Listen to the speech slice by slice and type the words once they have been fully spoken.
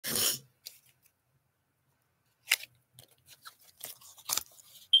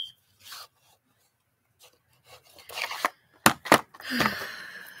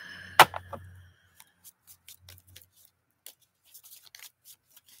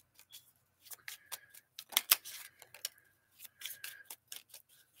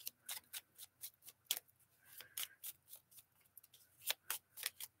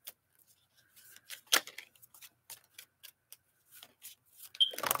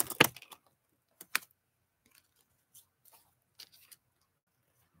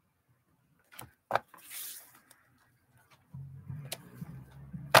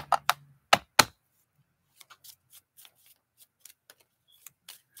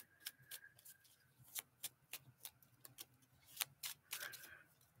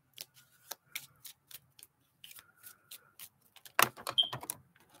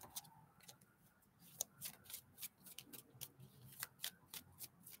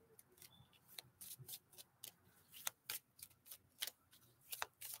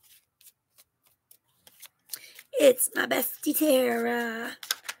It's my bestie Tara.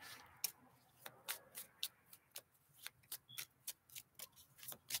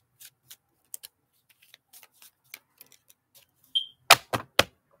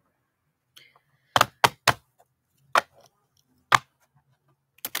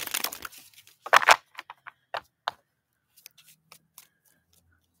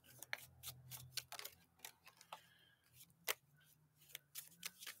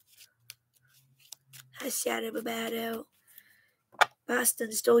 Shadow Babato.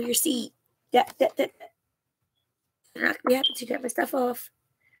 Boston stole your seat. You're not gonna be happy to get my stuff off.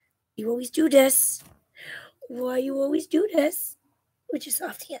 You always do this. Why you always do this? With your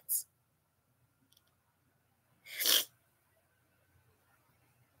soft hands.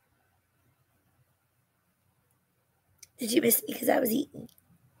 Did you miss me because I was eating?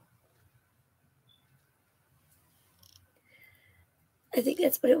 I think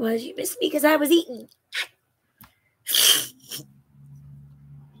that's what it was. You missed me because I was eating.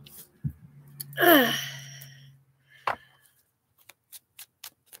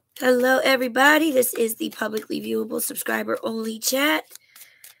 Hello, everybody. This is the publicly viewable subscriber only chat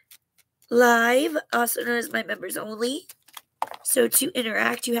live, also known as my members only. So to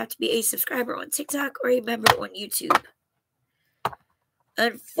interact, you have to be a subscriber on TikTok or a member on YouTube.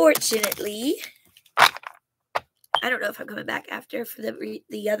 Unfortunately, I don't know if I'm coming back after for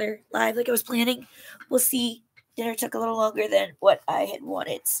the other live like I was planning. We'll see. Dinner took a little longer than what I had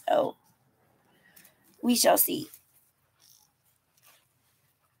wanted, so we shall see.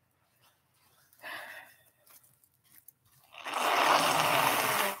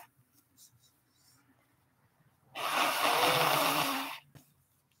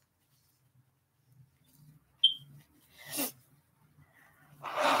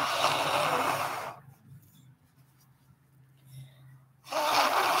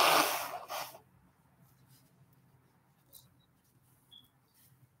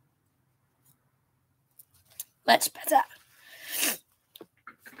 Much better.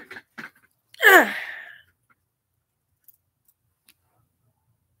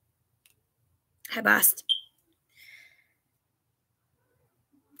 Hi, boss.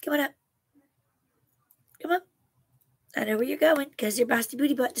 Come on up. Come on. I know where you're going because you're bossy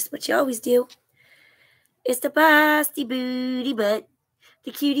booty butt. Just what you always do. It's the bossy booty butt.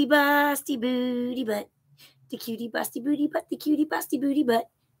 The cutie bossy booty butt. The cutie bossy booty butt. The cutie bossy booty butt.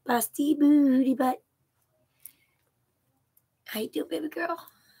 Bossy booty butt. How you doing, baby girl?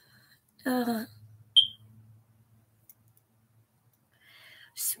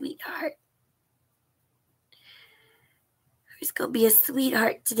 Sweetheart. There's going to be a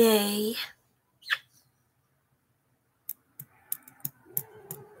sweetheart today.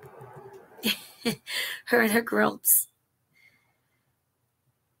 Her and her grumps.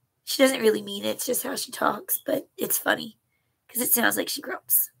 She doesn't really mean it. It's just how she talks, but it's funny because it sounds like she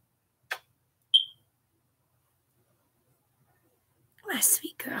grumps. My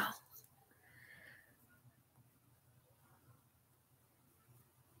sweet girl.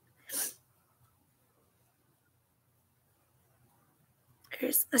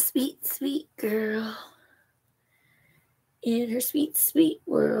 There's a sweet, sweet girl in her sweet, sweet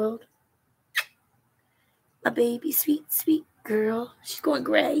world. My baby, sweet, sweet girl. She's going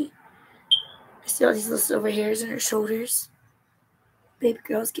gray. I see all these little silver hairs on her shoulders. Baby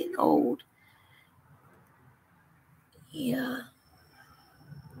girl's getting old. Yeah.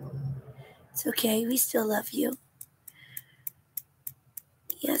 It's okay. We still love you.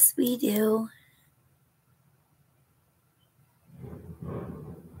 Yes, we do.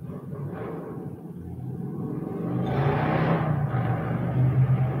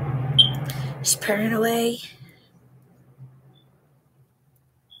 She's purring away.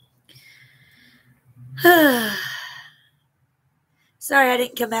 Sorry I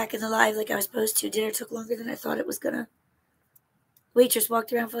didn't come back in the live like I was supposed to. Dinner took longer than I thought it was gonna. Waitress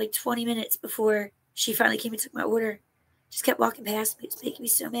walked around for like 20 minutes before she finally came and took my order. Just kept walking past me. It's making me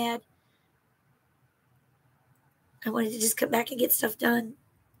so mad. I wanted to just come back and get stuff done.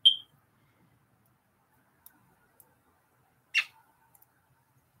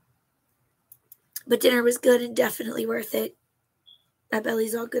 But dinner was good and definitely worth it. My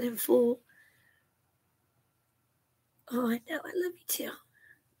belly's all good and full. Oh, I know. I love you too.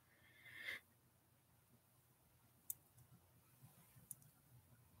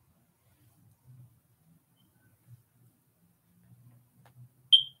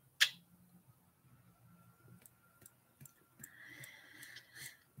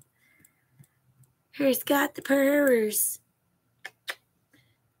 Her's got the purrs.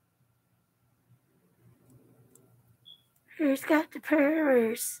 Her's got the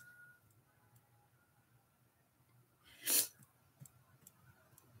purrs.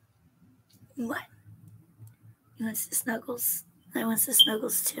 What? He wants the snuggles. I want the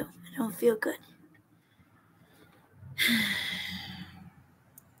snuggles too. I don't feel good.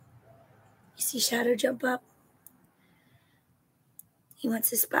 You see Shadow jump up? He wants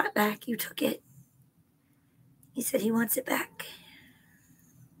his spot back. You took it. He said he wants it back.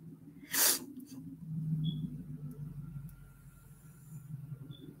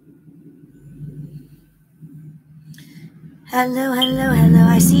 Hello, hello, hello.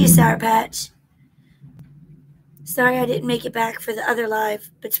 I see you, Sour Patch. Sorry I didn't make it back for the other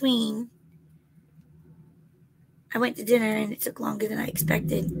live between. I went to dinner and it took longer than I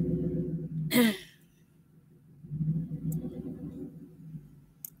expected.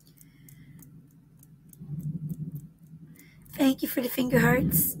 Thank you for the finger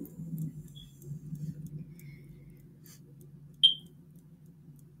hearts.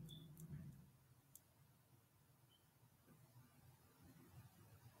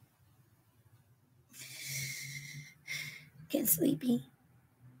 Getting sleepy.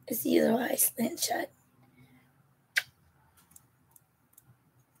 I see your little eyes slant shut.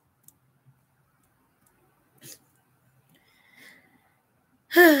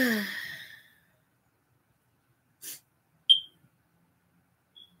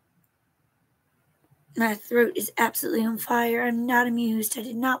 My throat is absolutely on fire. I'm not amused. I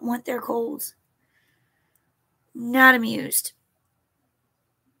did not want their colds. Not amused.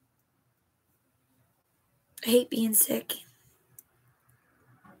 I hate being sick.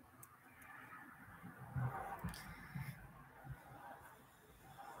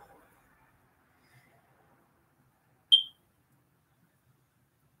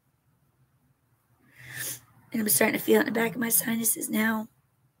 And I'm starting to feel it in the back of my sinuses now.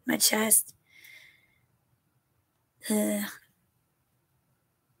 My chest. I'm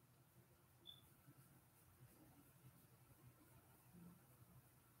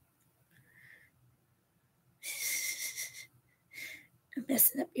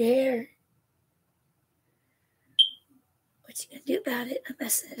messing up your hair. What you gonna do about it? I'm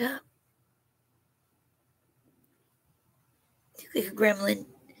messing it up. You look like a gremlin.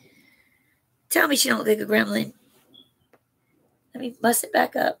 Tell me she don't look like a gremlin. Let me bust it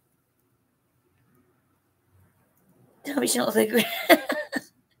back up. Tell me she don't look like a gremlin.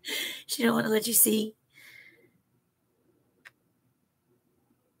 She don't want to let you see.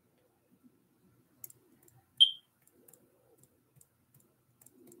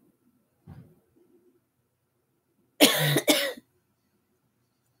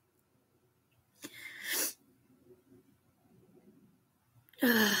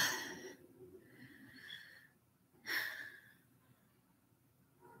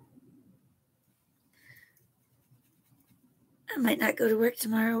 I might not go to work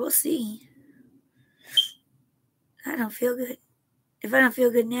tomorrow. We'll see. I don't feel good. If I don't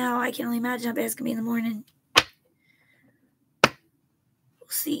feel good now, I can only imagine how bad it's going to be in the morning. We'll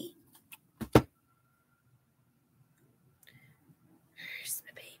see. Where's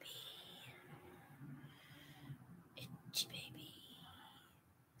my baby? Itchy baby.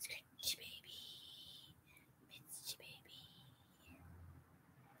 Scratchy baby. Itchy baby.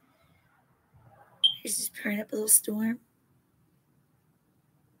 Here's just purring up a little storm.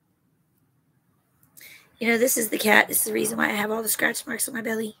 You know, this is the cat. This is the reason why I have all the scratch marks on my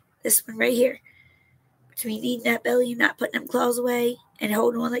belly. This one right here. Between eating that belly and not putting them claws away and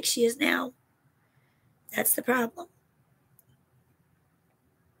holding one like she is now. That's the problem.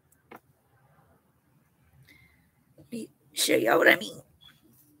 Let me show y'all what I mean.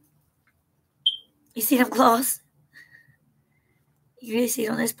 You see them claws? You really see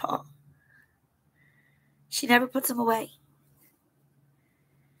it on this paw. She never puts them away.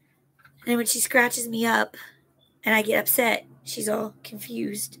 And then when she scratches me up and I get upset, she's all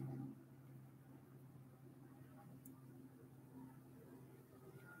confused.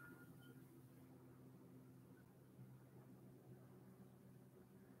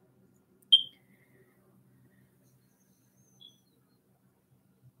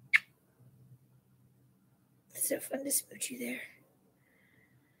 It's so fun to smooch you there.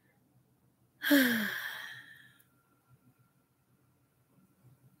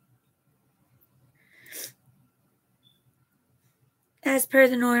 As per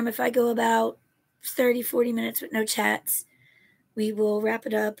the norm, if I go about 30, 40 minutes with no chats, we will wrap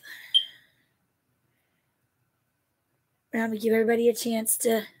it up. And I'm going to give everybody a chance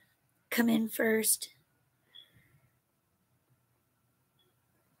to come in first.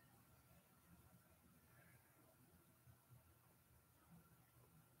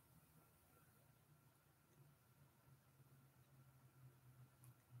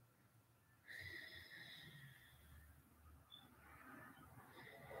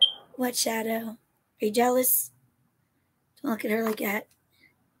 What, Shadow? Are you jealous? Don't look at her like that.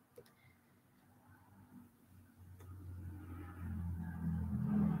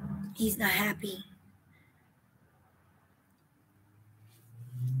 He's not happy.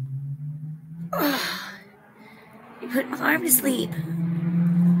 Oh, you put my arm to sleep.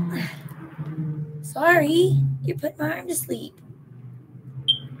 Sorry, you're putting my arm to sleep.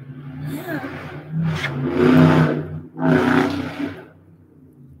 Yeah.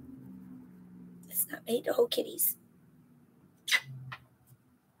 It's not made to hold kitties.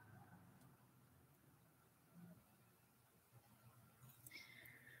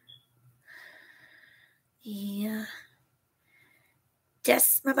 Yeah.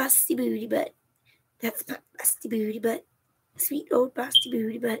 Just my busty booty butt. That's my busty booty butt. Sweet old busty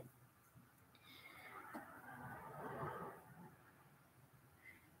booty butt.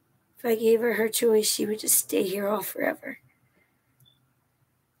 If I gave her choice, she would just stay here all forever.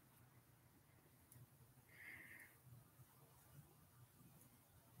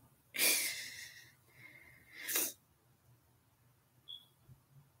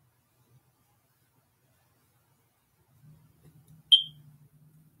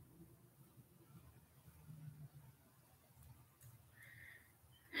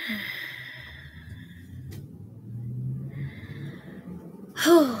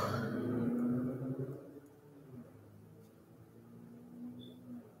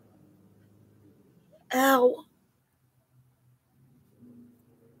 Ow.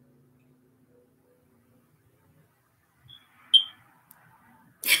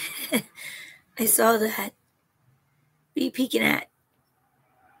 I saw that. What are you peeking at?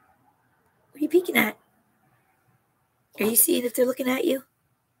 What are you peeking at? Are you seeing if they're looking at you?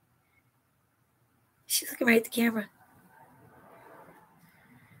 She's looking right at the camera.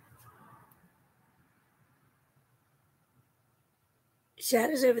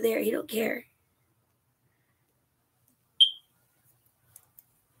 Shadow's over there. You don't care.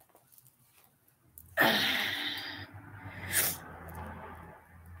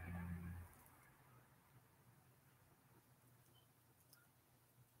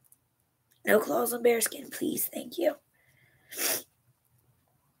 No claws on bearskin, please. Thank you.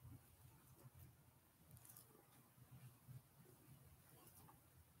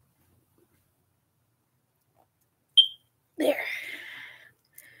 There.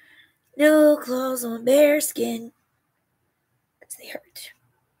 No claws on bearskin. They hurt.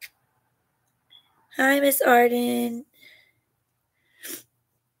 Hi, Miss Arden.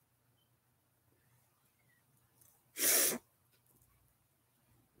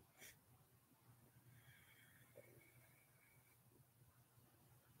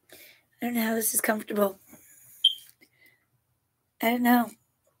 I don't know how this is comfortable. I don't know.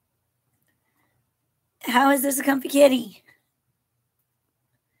 How is this a comfy kitty?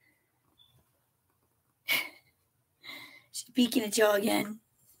 She's peeking at y'all again.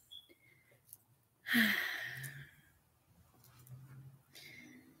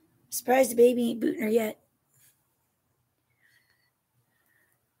 Surprised the baby ain't booting her yet.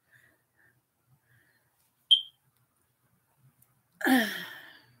 I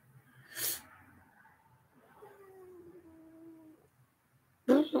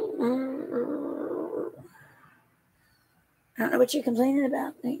don't know what you're complaining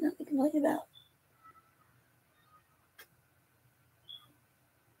about. There ain't nothing to complain about.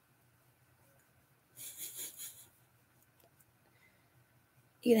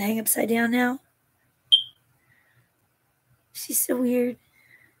 You gonna hang upside down now? She's so weird.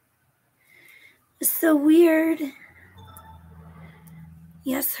 It's so weird.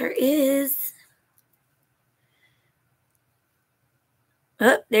 Yes, her is.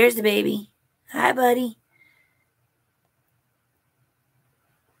 Oh, there's the baby. Hi, buddy.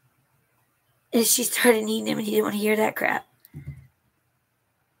 And she started eating him and he didn't want to hear that crap.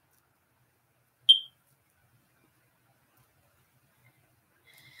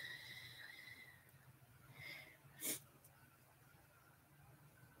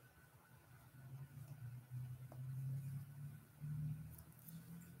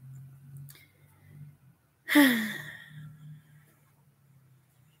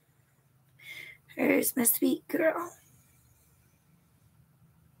 Here's my sweet girl.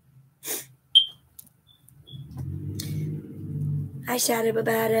 Hi, Shadow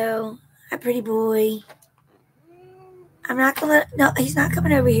Babato. Hi, pretty boy. I'm not gonna. No, he's not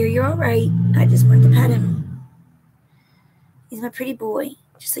coming over here. You're all right. I just wanted to pet him. He's my pretty boy.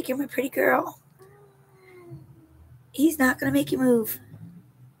 Just like you're my pretty girl. He's not gonna make you move.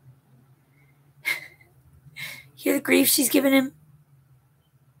 Hear the grief she's giving him?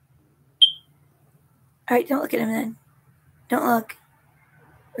 All right, don't look at him then. Don't look.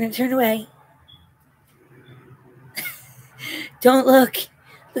 We're going to turn away. Don't look.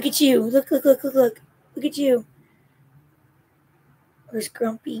 Look at you. Look. Look at you. Where's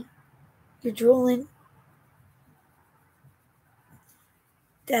Grumpy? You're drooling.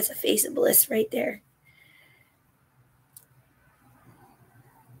 That's a face of bliss right there.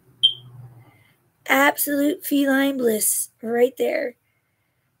 Absolute feline bliss right there.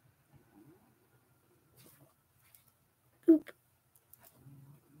 Boop.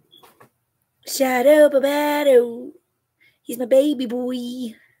 Shadow Babato. He's my baby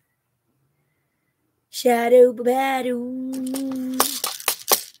boy. Shadow Babato.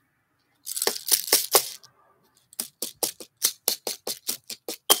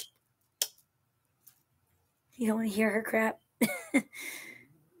 You don't want to hear her crap?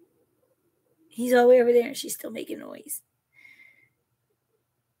 He's all the way over there and she's still making noise.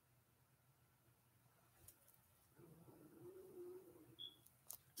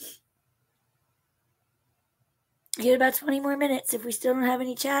 Get about 20 more minutes. If we still don't have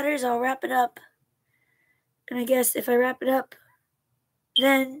any chatters, I'll wrap it up. And I guess if I wrap it up,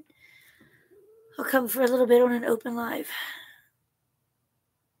 then I'll come for a little bit on an open live.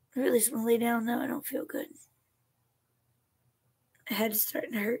 I really just want to lay down though. I don't feel good. My head's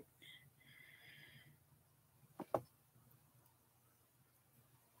starting to hurt.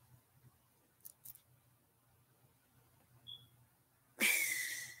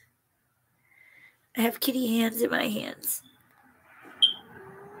 I have kitty hands in my hands.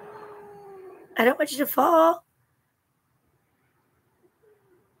 I don't want you to fall.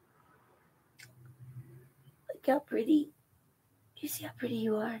 Look how pretty. You see how pretty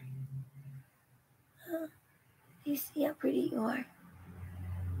you are? Huh? You see how pretty you are? You're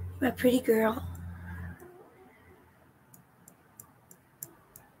my pretty girl.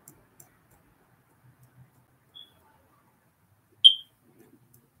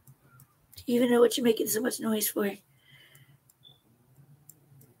 Do you even know what you're making so much noise for? You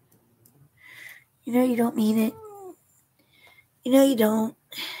know you don't mean it. You know you don't.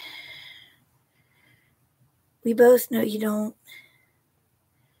 We both know you don't.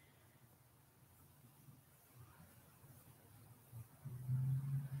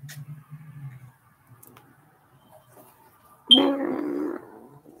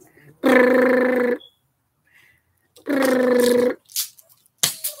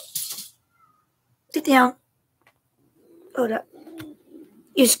 Sit down. Hold up.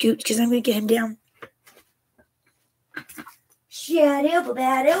 You scoot because I'm going to get him down. Shadow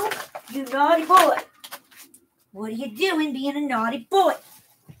Battle, you naughty boy. What are you doing being a naughty boy?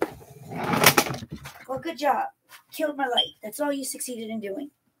 Well, good job. Killed my light. That's all you succeeded in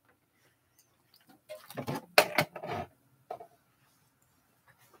doing.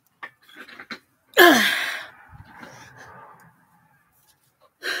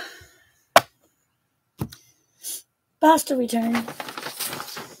 Basta return.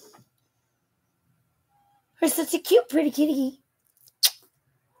 We're such a cute, pretty kitty.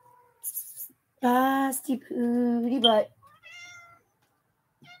 Basti pooty butt.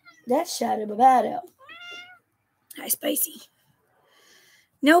 That's Shadow Babato. Hi, Spicy.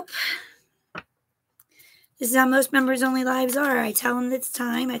 Nope. This is how most members only lives are. I tell them it's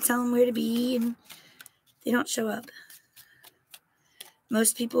time. I tell them where to be, and they don't show up.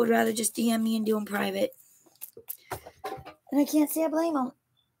 Most people would rather just DM me and do them private. And I can't say I blame them.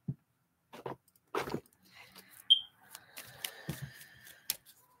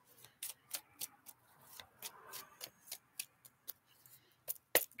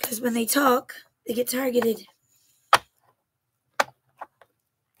 Because when they talk, they get targeted.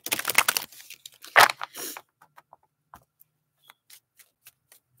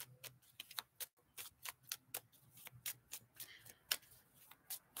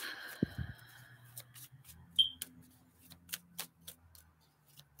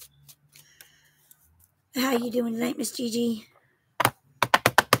 How you doing tonight, Miss Gigi?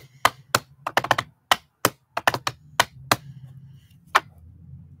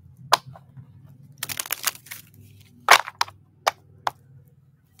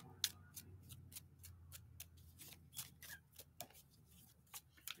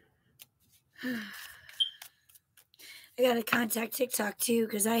 I gotta contact TikTok too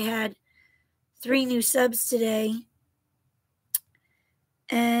because I had 3 new subs today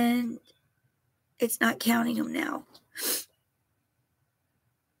and it's not counting them now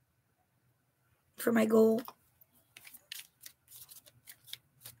for my goal.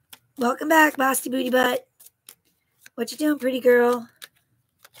 Welcome back, Basti Booty Butt. What you doing, pretty girl?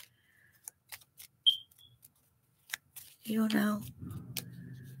 You don't know.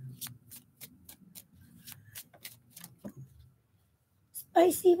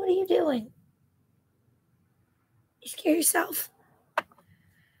 Icy, what are you doing? You scare yourself?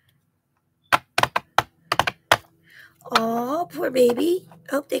 Oh, poor baby.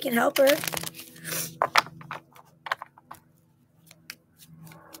 Hope they can help her.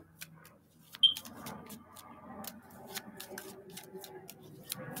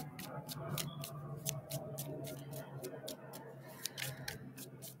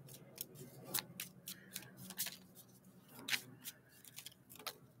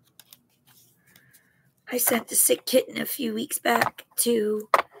 I sent the sick kitten a few weeks back to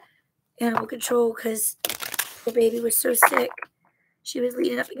animal control because the baby was so sick. She was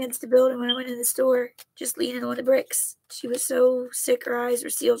leaning up against the building when I went in the store, just leaning on the bricks. She was so sick, her eyes were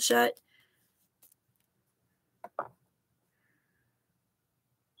sealed shut.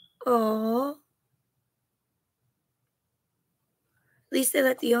 Oh, at least they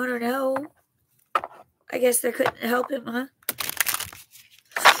let the owner know. I guess they couldn't help him, huh?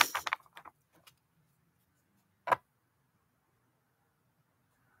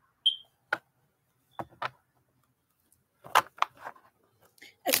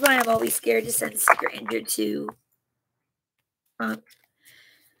 That's why I'm always scared to send sick or injured to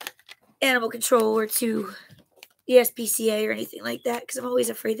animal control or to the SPCA or anything like that, because I'm always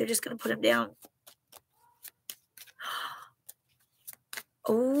afraid they're just going to put him down.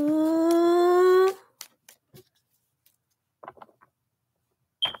 Oh,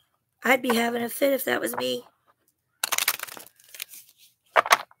 I'd be having a fit if that was me.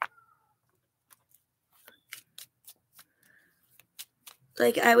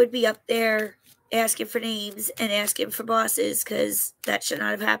 Like, I would be up there asking for names and asking for bosses because that should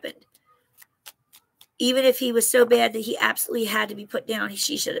not have happened. Even if he was so bad that he absolutely had to be put down,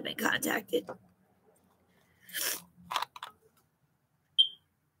 she should have been contacted.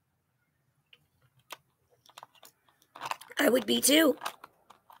 I would be too.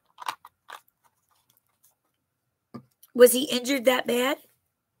 Was he injured that bad?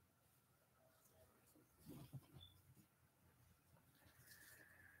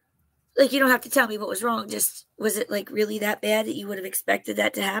 Like, you don't have to tell me what was wrong. Just, was it like really that bad that you would have expected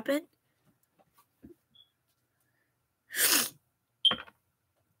that to happen?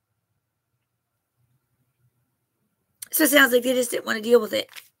 So it sounds like they just didn't want to deal with it.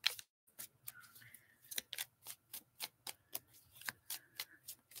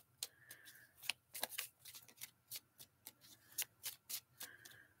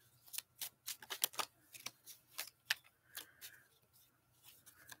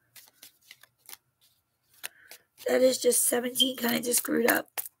 That is just 17 kinds of screwed up.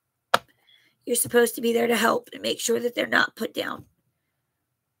 You're supposed to be there to help and make sure that they're not put down.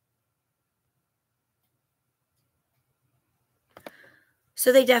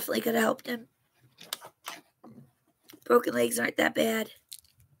 So they definitely could have helped him. Broken legs aren't that bad.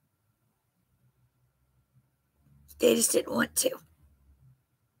 They just didn't want to.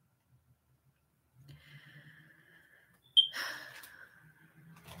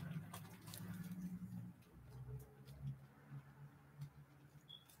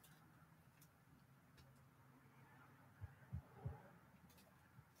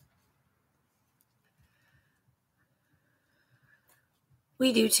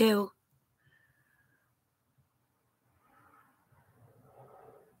 We do too.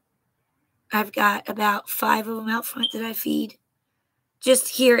 I've got about 5 of them out front that I feed just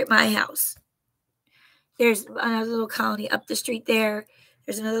here at my house. There's another little colony up the street there.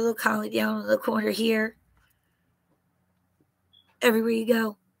 There's another little colony down in the corner here. Everywhere you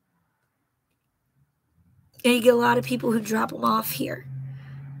go. And you get a lot of people who drop them off here.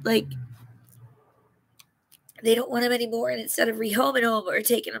 Like, they don't want them anymore, and instead of rehoming them or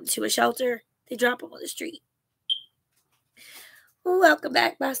taking them to a shelter, they drop them on the street. Welcome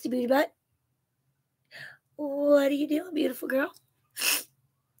back, Bosty Booty Butt. What are you doing, beautiful girl?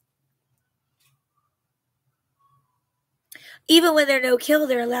 Even when they're no-kill,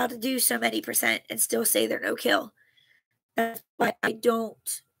 they're allowed to do so many percent and still say they're no-kill. That's why I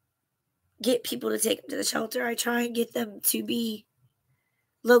don't get people to take them to the shelter. I try and get them to be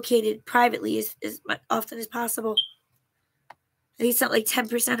located privately as often as possible. I think something like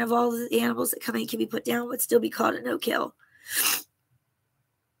 10% of all the animals that come in can be put down would still be called a no-kill.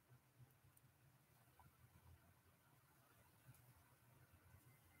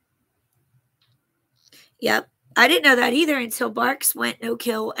 Yep. I didn't know that either until Barks went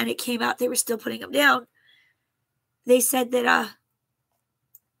no-kill and it came out they were still putting them down. They said that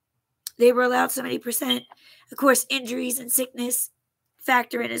they were allowed so many percent. Of course, injuries and sickness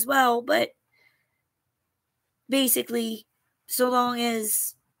factor in as well, but basically, so long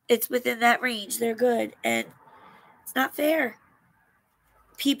as it's within that range, they're good. And it's not fair.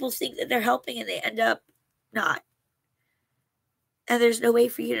 people think that they're helping and they end up not. And there's no way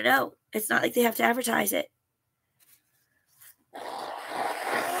for you to know. It's not like they have to advertise it.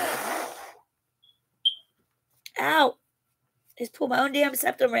 Ow. I just pulled my own damn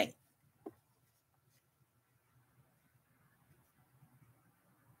septum ring.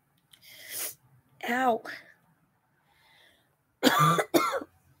 Ow.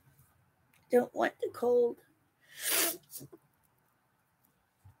 Don't want the cold.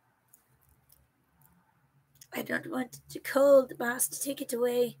 I don't want the cold, boss, to take it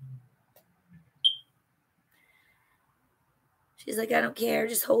away. She's like, I don't care.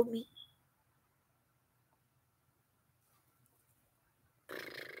 Just hold me.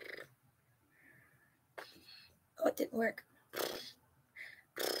 Oh, it didn't work.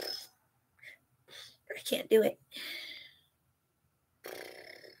 I can't do it.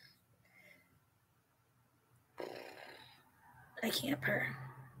 I can't purr.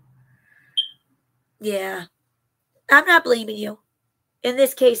 Yeah. I'm not blaming you. In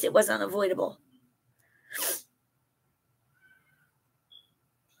this case, it was unavoidable.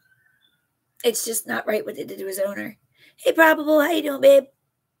 It's just not right what they did to his owner. Hey, Probable, how you doing, babe?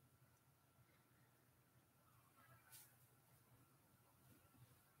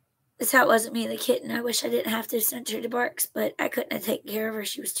 That's how it wasn't me and the kitten. I wish I didn't have to send her to Barks, but I couldn't have taken care of her.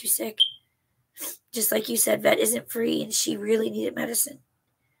 She was too sick. Just like you said, vet isn't free, and she really needed medicine.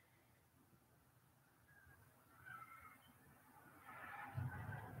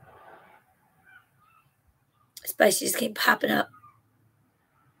 Spicy just came popping up.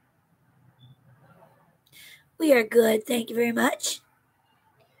 We are good. Thank you very much.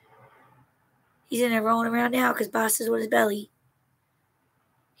 He's in there rolling around now because boss is on his belly.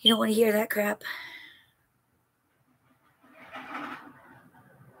 You don't want to hear that crap.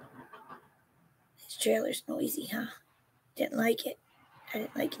 This trailer's noisy, huh? Didn't like it. I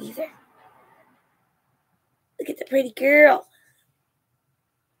didn't like it either. Look at the pretty girl.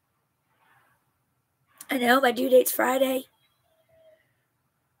 I know, my due date's Friday.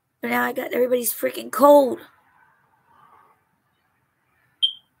 But now I got everybody's freaking cold.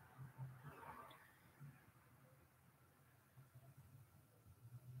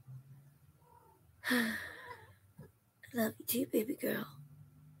 I love you too, baby girl.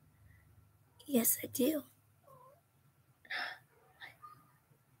 Yes, I do.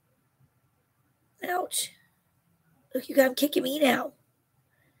 Ouch. Look, you got him kicking me now.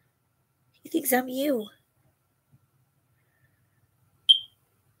 He thinks I'm you.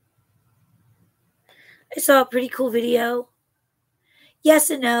 I saw a pretty cool video. Yes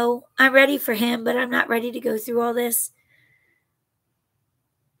and no. I'm ready for him, but I'm not ready to go through all this.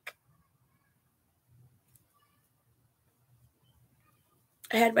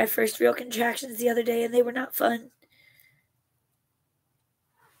 I had my first real contractions the other day, and they were not fun.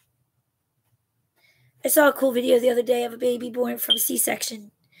 I saw a cool video the other day of a baby born from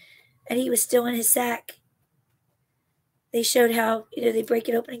C-section, and he was still in his sack. They showed how, they break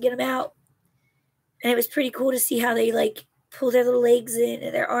it open and get him out. And it was pretty cool to see how they, pull their little legs in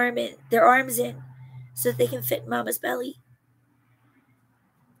and their arms in so that they can fit in mama's belly.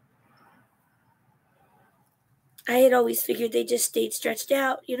 I had always figured they just stayed stretched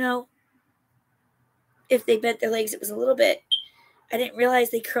out, If they bent their legs, it was a little bit. I didn't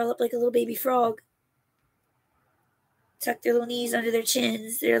realize they curl up like a little baby frog. Tuck their little knees under their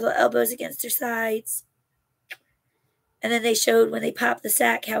chins, their little elbows against their sides. And then they showed when they pop the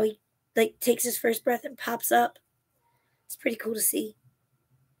sack how he, takes his first breath and pops up. It's pretty cool to see.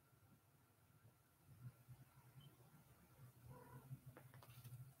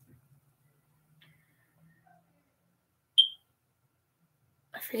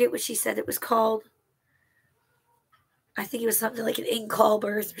 I forget what she said it was called. I think it was something like an in-call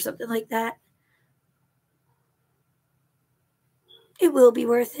birth or something like that. It will be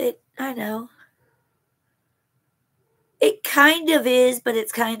worth it. I know. It kind of is, but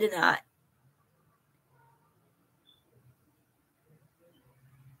it's kind of not.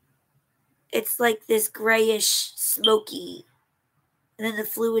 It's like this grayish, smoky, and then the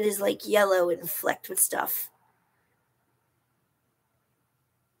fluid is like yellow and flecked with stuff.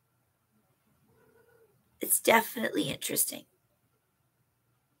 It's definitely interesting.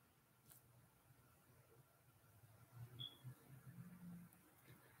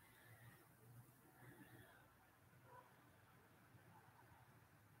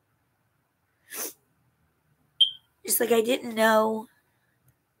 Just like I didn't know.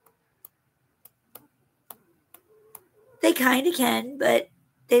 They kind of can, but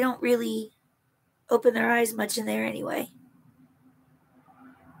they don't really open their eyes much in there anyway.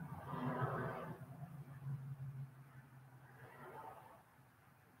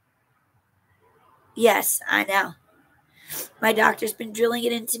 Yes, I know. My doctor's been drilling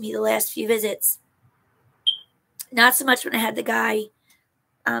it into me the last few visits. Not so much when I had the guy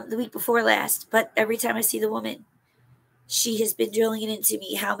the week before last, but every time I see the woman, she has been drilling it into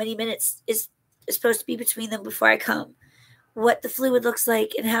me. How many minutes is supposed to be between them before I come? What the fluid looks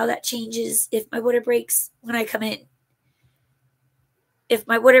like and how that changes if my water breaks when I come in. If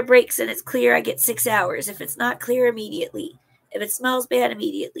my water breaks and it's clear, I get 6 hours. If it's not clear, immediately. If it smells bad,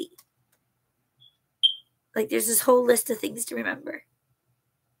 immediately. Like, there's this whole list of things to remember.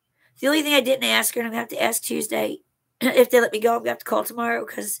 The only thing I didn't ask her, and I'm going to have to ask Tuesday, if they let me go, I'm going to have to call tomorrow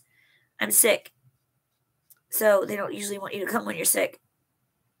because I'm sick. So they don't usually want you to come when you're sick.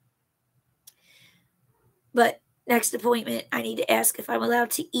 But next appointment, I need to ask if I'm allowed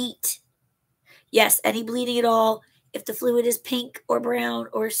to eat. Yes, any bleeding at all. If the fluid is pink or brown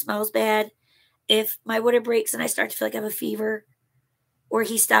or smells bad. If my water breaks and I start to feel like I have a fever. Or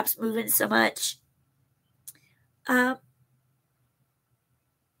he stops moving so much.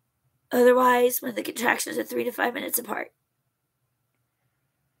 Otherwise, when the contractions are 3 to 5 minutes apart.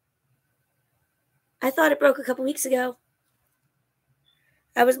 I thought it broke a couple weeks ago.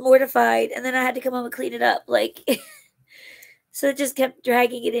 I was mortified, and then I had to come home and clean it up. Like, so it just kept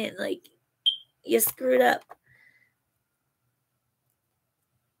dragging it in. Like, you screwed up.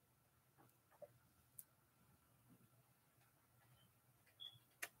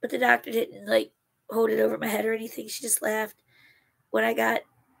 But the doctor didn't, like, hold it over my head or anything. She just laughed when I got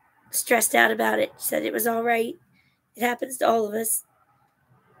stressed out about it. She said it was all right. It happens to all of us.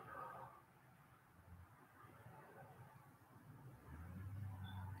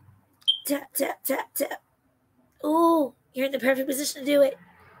 Tap, tap, tap, tap. Ooh, you're in the perfect position to do it.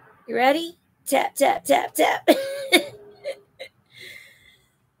 You ready? Tap, tap, tap, tap.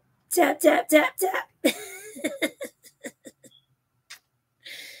 Tap, tap, tap, tap.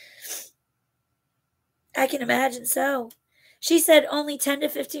 I can imagine so. She said only 10 to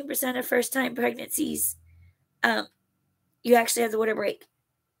 15% of first-time pregnancies, you actually have the water break.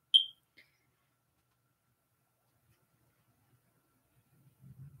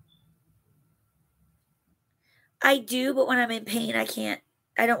 I do, but when I'm in pain, I can't.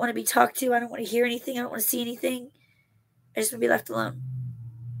 I don't want to be talked to. I don't want to hear anything. I don't want to see anything. I just want to be left alone.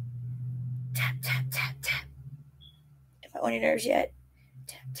 Tap, tap, tap, tap. Am I on your nerves yet?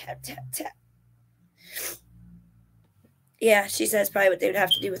 Tap, tap, tap, tap. Yeah, she says probably what they would have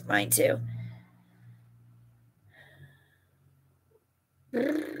to do with mine, too.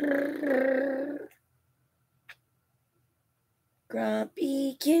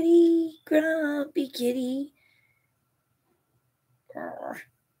 Grumpy kitty, grumpy kitty.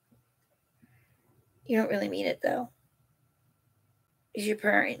 You don't really mean it, though. Because you're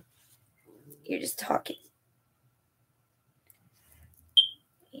purring. You're just talking.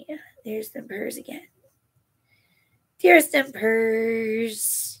 Yeah, there's them purrs again. There's them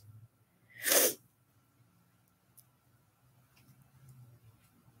purrs.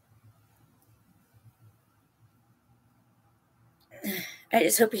 I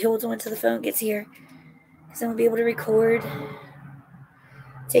just hope he holds on until the phone gets here. Because I'm going to be able to record,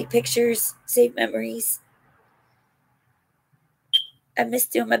 take pictures, save memories. I miss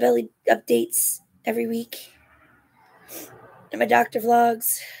doing my belly updates every week. And my doctor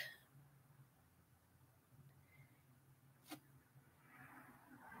vlogs.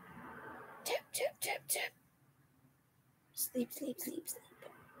 Tap, tap, tap, tap. Sleep, sleep, sleep, sleep.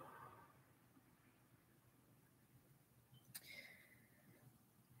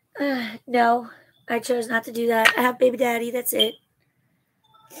 No, I chose not to do that. I have baby daddy, that's it.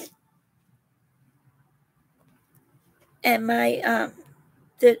 And my,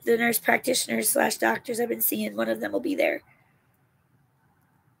 the nurse practitioners / doctors I've been seeing, one of them will be there.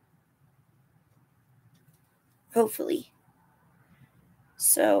 Hopefully.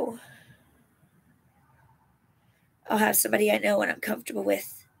 So, I'll have somebody I know and I'm comfortable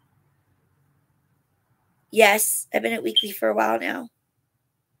with. Yes, I've been at weekly for a while now.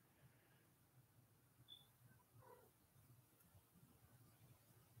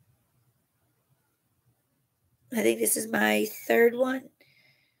 I think this is my third one.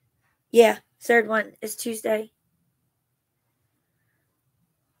 Yeah, third one is Tuesday.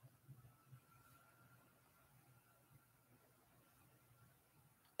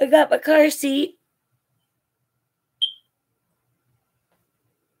 I got my car seat.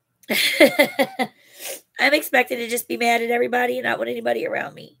 I'm expecting to just be mad at everybody and not want anybody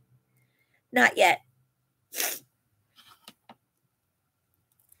around me. Not yet.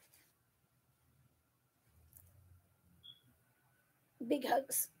 Big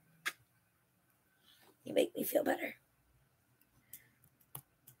hugs. You make me feel better.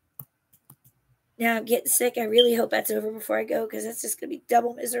 Now I'm getting sick. I really hope that's over before I go because that's just going to be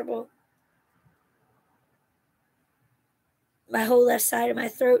double miserable. My whole left side of my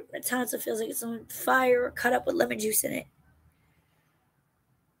throat, my tonsil feels like it's on fire or cut up with lemon juice in it.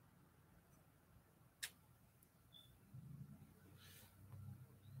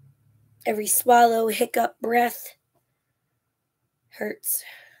 Every swallow, hiccup, breath hurts.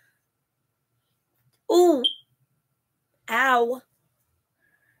 Ooh. Ow.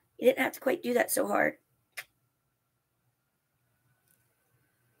 You didn't have to quite do that so hard.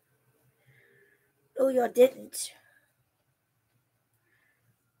 Oh, y'all didn't.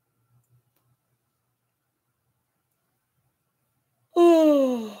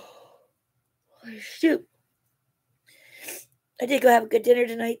 Oh, shoot. I did go have a good dinner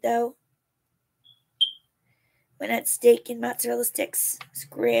tonight, though. Went had steak and mozzarella sticks. It was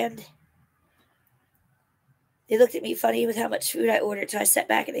grand. They looked at me funny with how much food I ordered, so I sat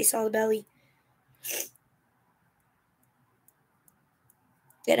back and they saw the belly.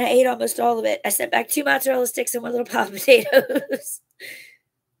 And I ate almost all of it. I sent back 2 mozzarella sticks and 1 little pile of potatoes.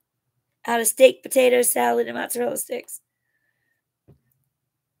 Out of steak, potato salad, and mozzarella sticks.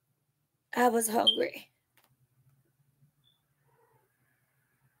 I was hungry.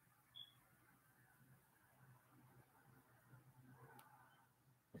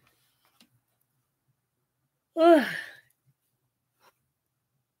 Ugh.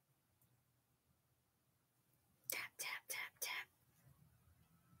 Tap, tap, tap, tap.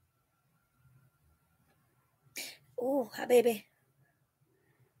 Oh, hi, baby.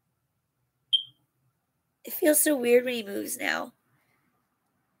 It feels so weird when he moves now.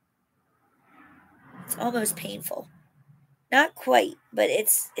 It's almost painful. Not quite, but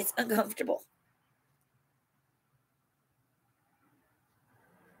it's uncomfortable.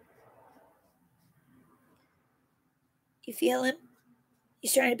 You feel him?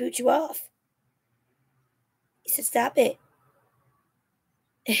 He's trying to boot you off. He said, stop it.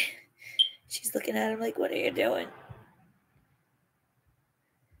 She's looking at him like, what are you doing?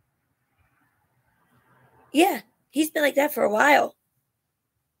 Yeah, he's been like that for a while.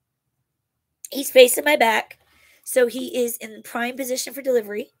 He's facing my back, so he is in prime position for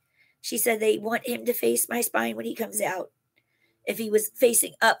delivery. She said they want him to face my spine when he comes out. If he was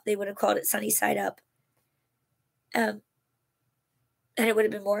facing up, they would have called it sunny side up. And it would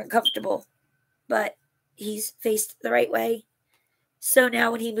have been more uncomfortable. But he's faced the right way. So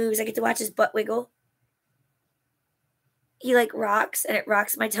now when he moves, I get to watch his butt wiggle. He like rocks, and it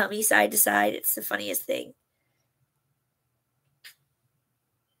rocks my tummy side to side. It's the funniest thing.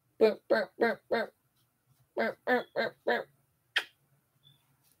 Burp, burp, burp, burp. Burp, burp, burp, burp.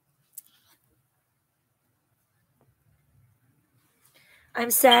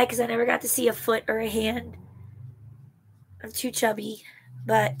 I'm sad because I never got to see a foot or a hand. I'm too chubby,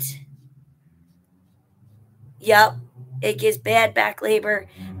 but yep, it gives bad back labor.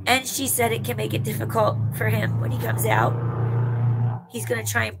 And she said it can make it difficult for him when he comes out. He's going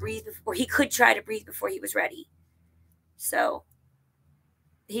to try and breathe before he could try to breathe before he was ready. So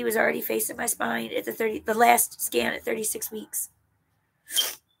he was already facing my spine at the last scan at 36 weeks.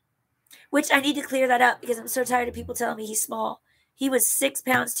 Which I need to clear that up because I'm so tired of people telling me he's small. He was 6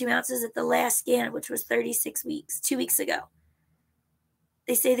 pounds, 2 ounces at the last scan, which was 36 weeks, 2 weeks ago.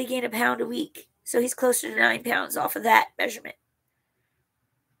 They say they gain a pound a week. So he's closer to 9 pounds off of that measurement.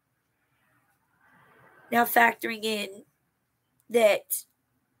 Now factoring in that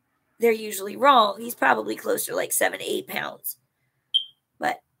they're usually wrong, he's probably closer to like 7 to 8 pounds.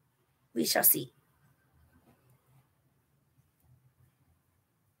 But we shall see.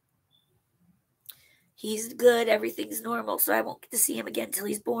 He's good. Everything's normal. So I won't get to see him again until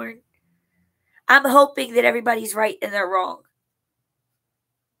he's born. I'm hoping that everybody's right and they're wrong.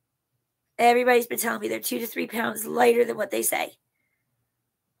 Everybody's been telling me they're 2 to 3 pounds lighter than what they say.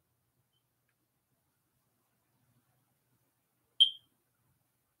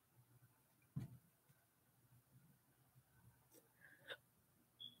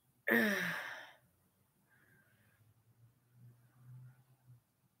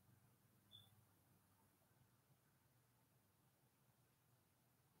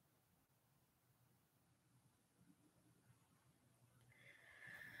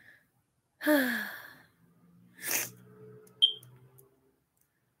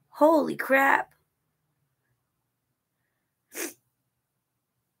 Holy crap.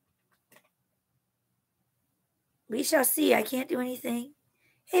 We shall see. I can't do anything.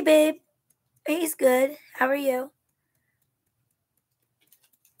 Hey, babe. He's good. How are you?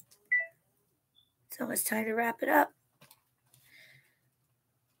 It's almost time to wrap it up.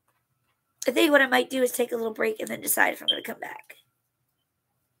 I think what I might do is take a little break and then decide if I'm going to come back.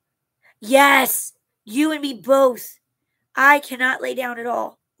 Yes, you and me both. I cannot lay down at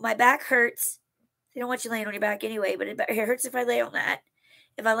all. My back hurts. They don't want you laying on your back anyway, but it hurts if I lay on that.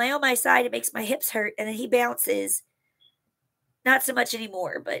 If I lay on my side, it makes my hips hurt, and then he bounces. Not so much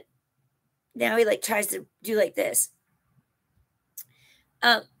anymore, but now he like tries to do like this.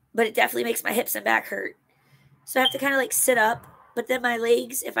 But it definitely makes my hips and back hurt. So I have to kind of like sit up, but then my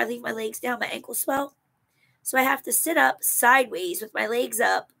legs, if I leave my legs down, my ankles swell. So I have to sit up sideways with my legs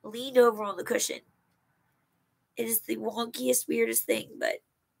up, leaned over on the cushion. It is the wonkiest, weirdest thing, but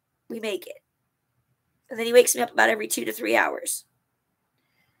we make it. And then he wakes me up about every 2 to 3 hours.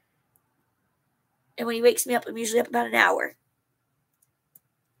 And when he wakes me up, I'm usually up about an hour.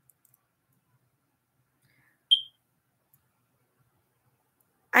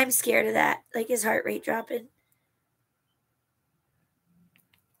 I'm scared of that, like his heart rate dropping.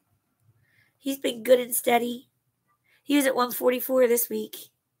 He's been good and steady. He was at 144 this week.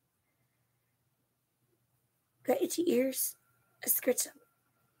 Got itchy ears. I scratch them.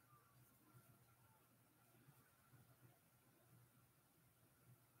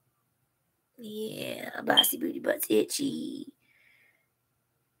 Yeah, bossy booty butt's itchy.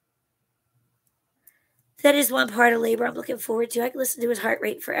 That is one part of labor I'm looking forward to. I can listen to his heart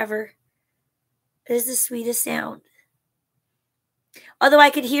rate forever. It is the sweetest sound. Although I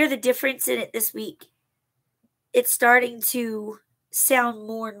could hear the difference in it this week. It's starting to sound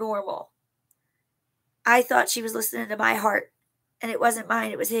more normal. I thought she was listening to my heart, and it wasn't mine,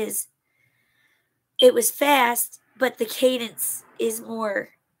 it was his. It was fast, but the cadence is more.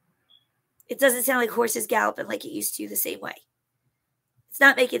 It doesn't sound like horses galloping like it used to the same way. It's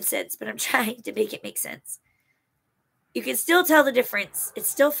not making sense, but I'm trying to make it make sense. You can still tell the difference. It's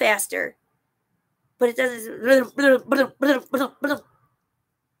still faster, but it doesn't.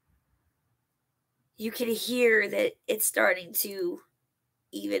 You can hear that it's starting to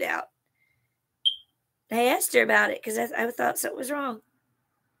even out. I asked her about it because I thought something was wrong.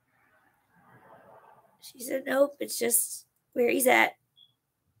 She said, nope, it's just where he's at.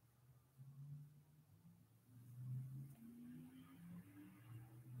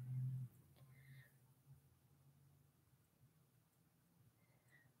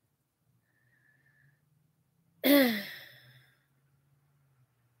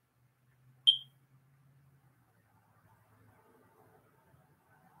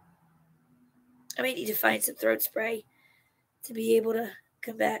 I might need to find some throat spray to be able to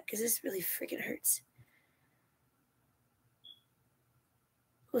come back because this really freaking hurts.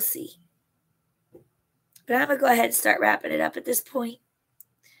 We'll see. But I'm going to go ahead and start wrapping it up at this point.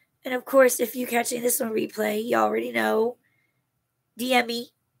 And of course, if you're catching this on replay, you already know. DM me,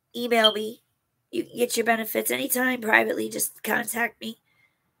 email me. You can get your benefits anytime privately. Just contact me.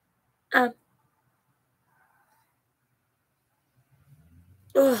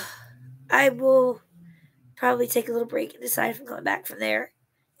 I will probably take a little break and decide if I'm coming back from there.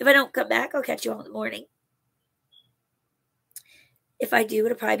 If I don't come back, I'll catch you all in the morning. If I do,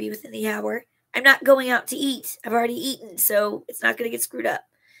 it'll probably be within the hour. I'm not going out to eat. I've already eaten, so it's not going to get screwed up.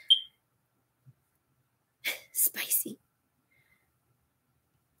 Spicy.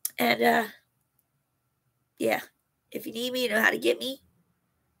 And, yeah. If you need me, you know how to get me.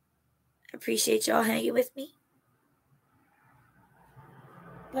 I appreciate y'all hanging with me.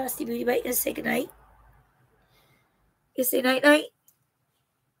 Bossy Booty Bite, gonna say goodnight. You say night-night?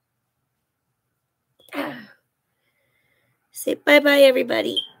 Say bye-bye,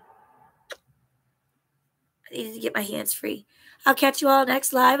 everybody. I needed to get my hands free. I'll catch you all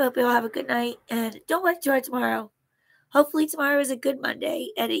next live. Hope you all have a good night. And don't work too hard tomorrow. Hopefully tomorrow is a good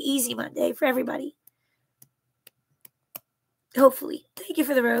Monday and an easy Monday for everybody. Hopefully. Thank you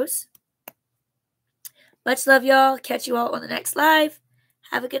for the rose. Much love, y'all. Catch you all on the next live.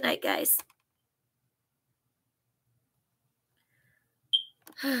 Have a good night, guys.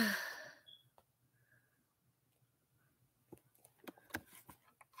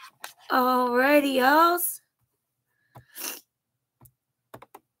 Alrighty, y'all.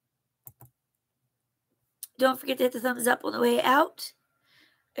 Don't forget to hit the thumbs up on the way out.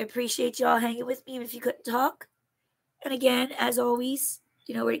 I appreciate y'all hanging with me even if you couldn't talk. And again, as always,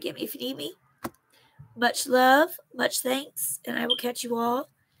 you know where to get me if you need me. Much love, much thanks, and I will catch you all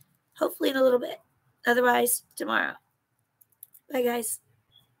hopefully in a little bit. Otherwise, tomorrow. Bye, guys.